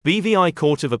BVI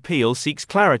Court of Appeal seeks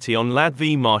clarity on Ladd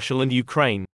v. Marshall and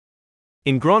Ukraine.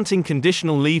 In granting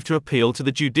conditional leave to appeal to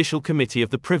the Judicial Committee of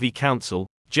the Privy Council,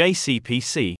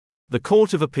 JCPC, the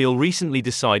Court of Appeal recently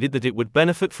decided that it would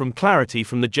benefit from clarity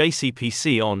from the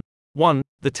JCPC on 1.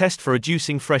 The test for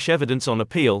adducing fresh evidence on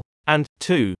appeal, and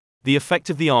 2. The effect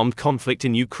of the armed conflict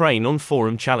in Ukraine on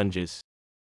forum challenges.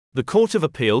 The Court of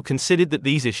Appeal considered that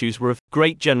these issues were of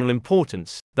great general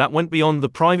importance that went beyond the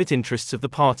private interests of the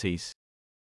parties.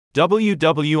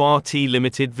 WWRT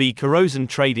Limited v. Carosan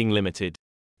Trading Limited.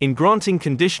 In granting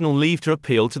conditional leave to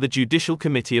appeal to the Judicial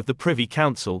Committee of the Privy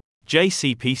Council,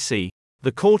 JCPC,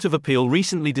 the Court of Appeal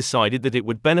recently decided that it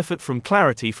would benefit from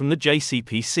clarity from the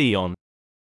JCPC on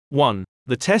 1.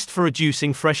 The test for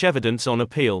adducing fresh evidence on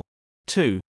appeal.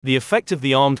 2. The effect of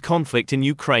the armed conflict in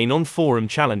Ukraine on forum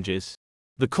challenges.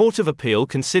 The Court of Appeal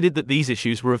considered that these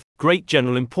issues were of great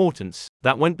general importance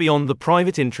that went beyond the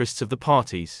private interests of the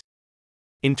parties.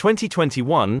 In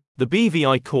 2021, the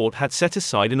BVI Court had set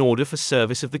aside an order for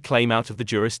service of the claim out of the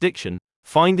jurisdiction,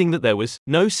 finding that there was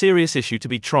no serious issue to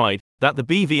be tried, that the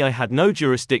BVI had no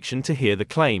jurisdiction to hear the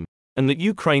claim, and that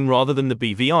Ukraine rather than the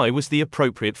BVI was the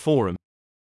appropriate forum.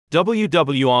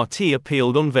 WWRT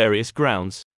appealed on various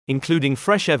grounds, including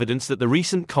fresh evidence that the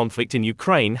recent conflict in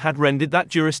Ukraine had rendered that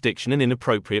jurisdiction an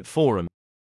inappropriate forum.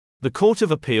 The Court of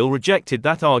Appeal rejected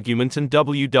that argument and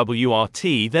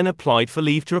WWRT then applied for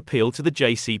leave to appeal to the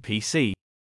JCPC.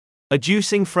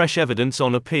 Adducing fresh evidence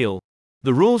on appeal.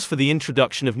 The rules for the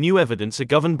introduction of new evidence are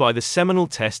governed by the seminal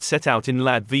test set out in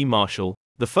Ladd v. Marshall,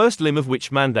 the first limb of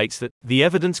which mandates that the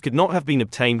evidence could not have been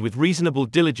obtained with reasonable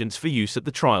diligence for use at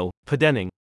the trial, perdenning.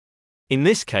 In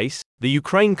this case, the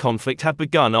Ukraine conflict had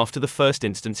begun after the first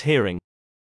instance hearing.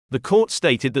 The court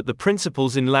stated that the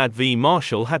principles in Ladd v.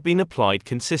 Marshall had been applied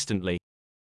consistently.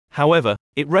 However,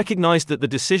 it recognized that the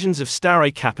decisions of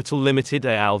Staray Capital Limited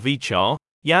al. v. Char,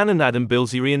 Yan and Adam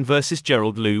Bilzerian versus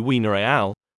Gerald Lou Weiner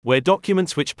al., where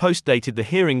documents which post-dated the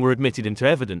hearing were admitted into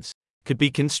evidence, could be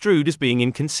construed as being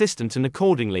inconsistent and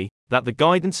accordingly, that the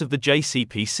guidance of the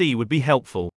JCPC would be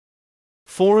helpful.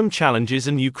 Forum challenges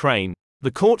and Ukraine.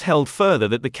 The court held further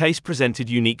that the case presented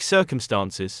unique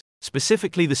circumstances,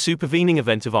 specifically the supervening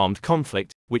event of armed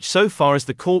conflict, which so far as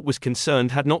the court was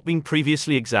concerned had not been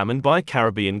previously examined by a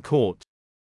Caribbean court.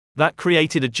 That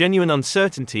created a genuine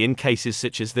uncertainty in cases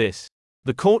such as this.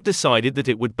 The court decided that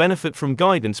it would benefit from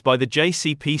guidance by the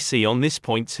JCPC on this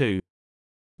point too.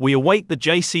 We await the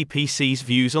JCPC's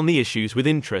views on the issues with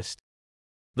interest.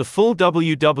 The full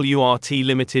WWRT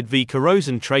Limited v.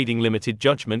 Carosan Trading Limited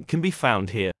judgment can be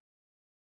found here.